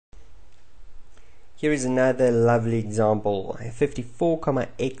Here is another lovely example. 54,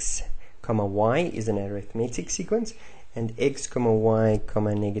 x, y is an arithmetic sequence, and x, y,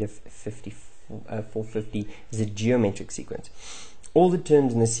 negative 450 is a geometric sequence. All the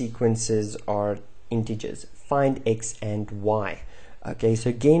terms in the sequences are integers. Find x and y. Okay, so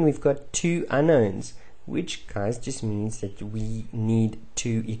again we've got two unknowns, which, guys, just means that we need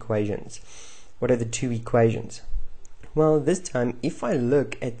two equations. What are the two equations? Well, this time if I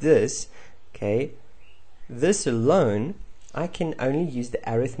look at this, okay, this alone, I can only use the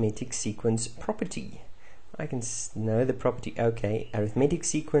arithmetic sequence property. I can know the property. Okay, arithmetic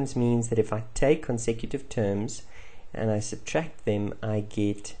sequence means that if I take consecutive terms and I subtract them, I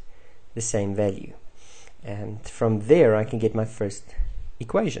get the same value, and from there I can get my first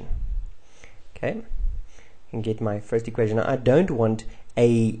equation. Okay, I can get my first equation. Now, I don't want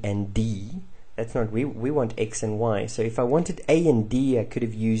a and d. That's not, we want x and y. So if I wanted a and d, I could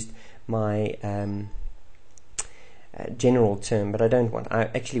have used my general term, but I don't want. I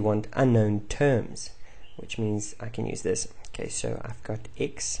actually want unknown terms, which means I can use this. Okay, so I've got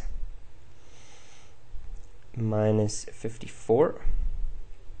x minus 54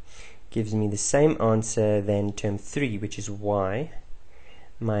 gives me the same answer than term 3, which is y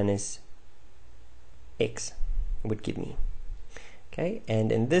minus x would give me. Okay,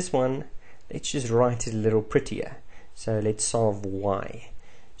 and in this one, let's just write it a little prettier. So let's solve y.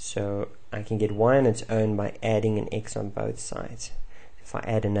 So I can get y on its own by adding an x on both sides. If I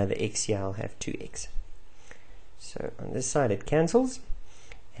add another x here, I'll have 2x. So on this side it cancels,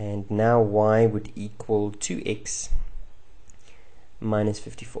 and now y would equal 2x minus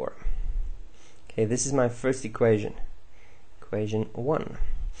 54. Okay, this is my first equation, equation 1.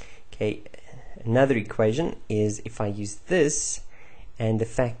 Okay, another equation is if I use this and the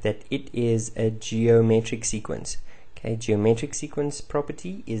fact that it is a geometric sequence. Okay, geometric sequence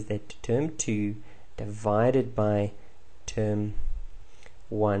property is that term 2 divided by term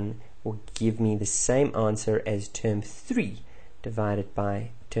 1 will give me the same answer as term 3 divided by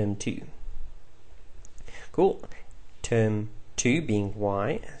term 2. Cool. Term 2 being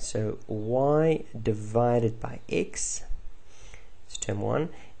y, so y divided by x, so term 1,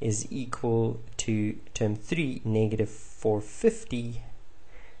 is equal to term 3, negative 450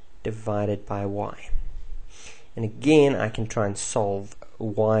 divided by y. And again, I can try and solve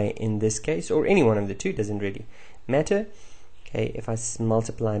y in this case, or any one of the two, doesn't really matter. Okay, if I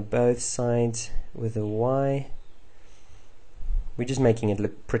multiply both sides with a y, we're just making it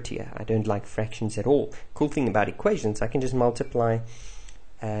look prettier. I don't like fractions at all. Cool thing about equations, I can just multiply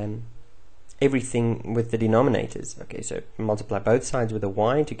everything with the denominators. Okay, so multiply both sides with a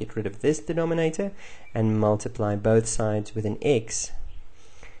y to get rid of this denominator, and multiply both sides with an x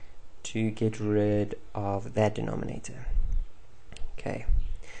to get rid of that denominator. Okay,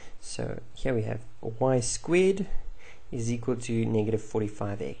 so here we have y squared is equal to negative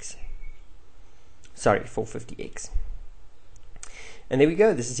 45x. Sorry, 450x. And there we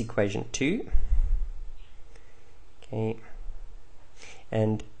go, this is equation 2. Okay,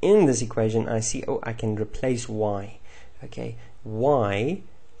 and in this equation I see, oh, I can replace y. Okay, y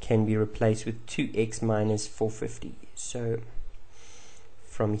can be replaced with 2x minus 450. So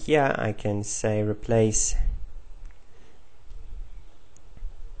from here I can say replace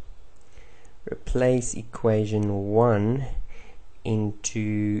equation 1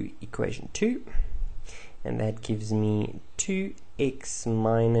 into equation 2, and that gives me 2x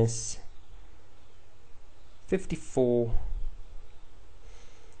minus 54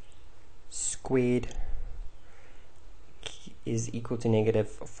 squared is equal to negative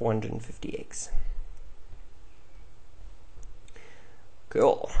 450x.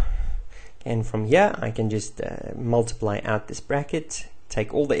 Cool. And from here I can just multiply out this bracket,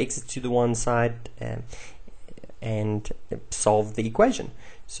 take all the x's to the one side, and solve the equation.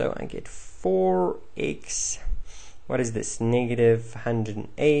 So I get 4x, what is this, negative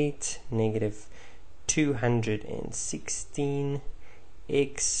 108, negative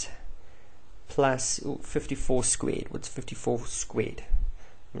 216x plus 54 squared. What's 54 squared?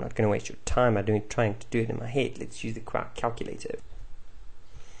 I'm not going to waste your time by trying to do it in my head. Let's use the calculator.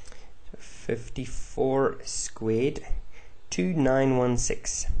 So 54 squared,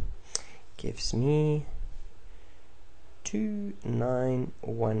 2916, gives me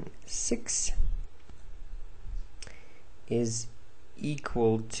 2916 is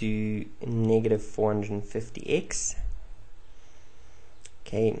equal to negative 450x.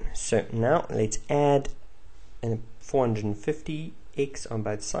 Okay, so now let's add 450x on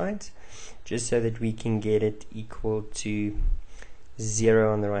both sides, just so that we can get it equal to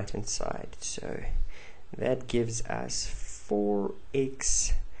 0 on the right hand side. So that gives us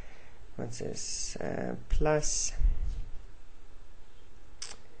 4x what's this, plus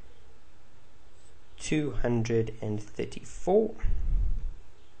 234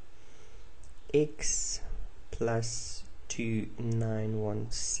 x plus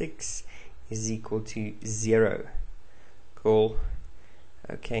 2916 is equal to 0. Cool.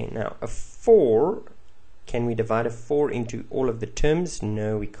 Okay, now a 4, can we divide a 4 into all of the terms?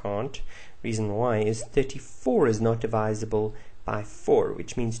 No, we can't. Reason why is 34 is not divisible by 4,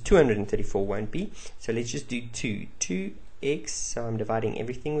 which means 234 won't be. So let's just do 2. 2x, so I'm dividing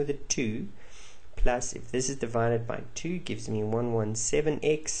everything with a 2, plus if this is divided by 2 gives me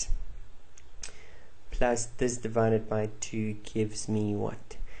 117x, plus this divided by 2 gives me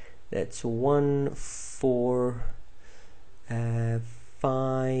what? That's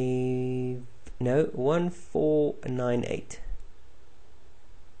 1498.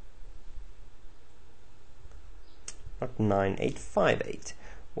 Not 9858.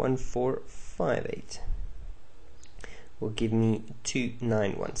 1458 will give me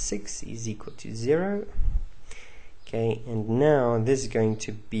 2916 is equal to 0. Okay, and now this is going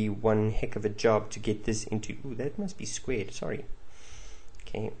to be one heck of a job to get this into, ooh, that must be squared, sorry.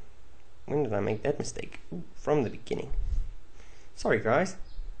 Okay, when did I make that mistake? Ooh, from the beginning. Sorry guys.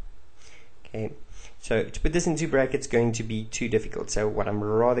 Okay, so to put this into brackets is going to be too difficult, so what I'm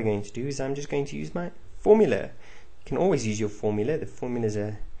rather going to do is I'm just going to use my formula. You can always use your formula. The formula is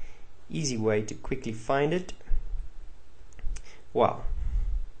a easy way to quickly find it. Wow,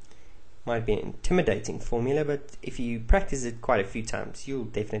 might be an intimidating formula, but if you practice it quite a few times, you'll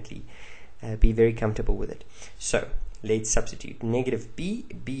definitely be very comfortable with it. So let's substitute negative b.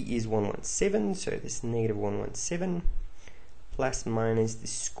 b is 117, so this negative 117 plus minus the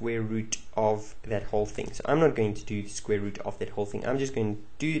square root of that whole thing. So I'm not going to do the square root of that whole thing. I'm just going to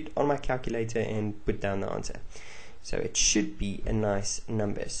do it on my calculator and put down the answer. So it should be a nice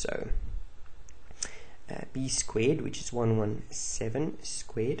number. So b squared, which is 117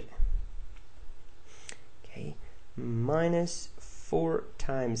 squared, okay, minus 4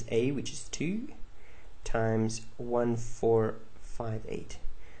 times a, which is 2, times 1458.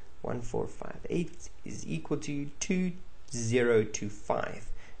 1458 is equal to 2025.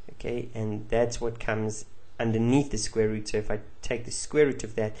 Okay, and that's what comes underneath the square root. So if I take the square root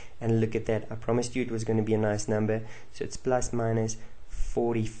of that and look at that, I promised you it was going to be a nice number. So it's plus minus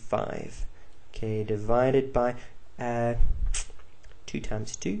 45. Okay, divided by 2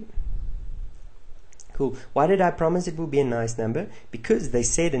 times 2. Cool. Why did I promise it will be a nice number? Because they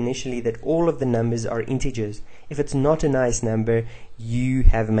said initially that all of the numbers are integers. If it's not a nice number, you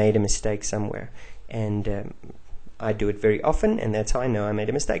have made a mistake somewhere. And I do it very often, and that's how I know I made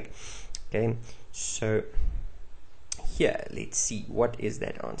a mistake. Okay, so here, let's see, what is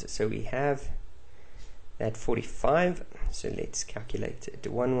that answer? So we have that 45, so let's calculate it.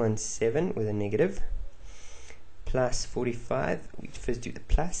 117 with a negative plus 45, we first do the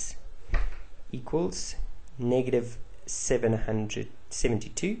plus, equals negative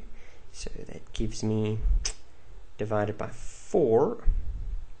 772. So that gives me, divided by 4,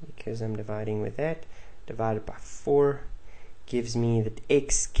 because I'm dividing with that, divided by 4 gives me that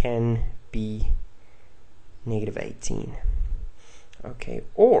x can be negative 18. Okay,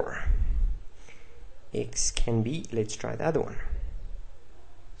 or x can be, let's try the other one,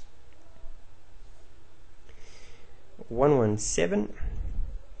 117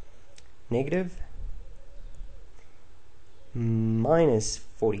 negative minus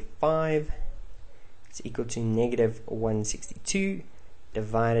 45 is equal to negative 162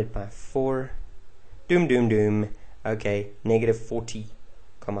 divided by 4. Doom doom doom. Okay, negative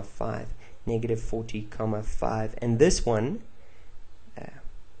 40,5. Negative 40,5. And this one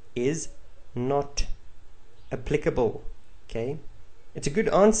is not applicable. Okay, it's a good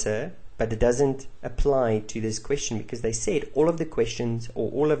answer, but it doesn't apply to this question because they said all of the questions or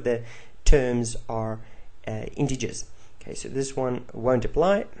all of the terms are integers. Okay, so this one won't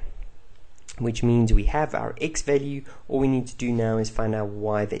apply, which means we have our x value. All we need to do now is find our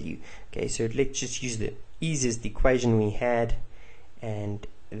y value. Okay, so let's just use the easiest equation we had, and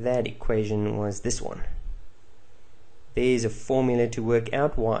that equation was this one. There's a formula to work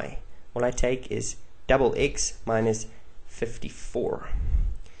out y. All I take is double x minus 54.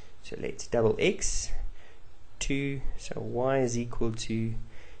 So let's double x 2, so y is equal to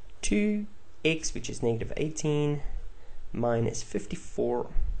 2x, which is negative 18, minus 54,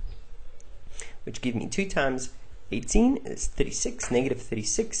 which give me 2 times 18 is 36, negative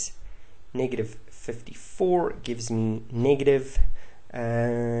 36, negative 54 gives me negative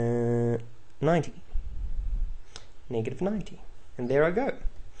 90. Negative 90. And there I go.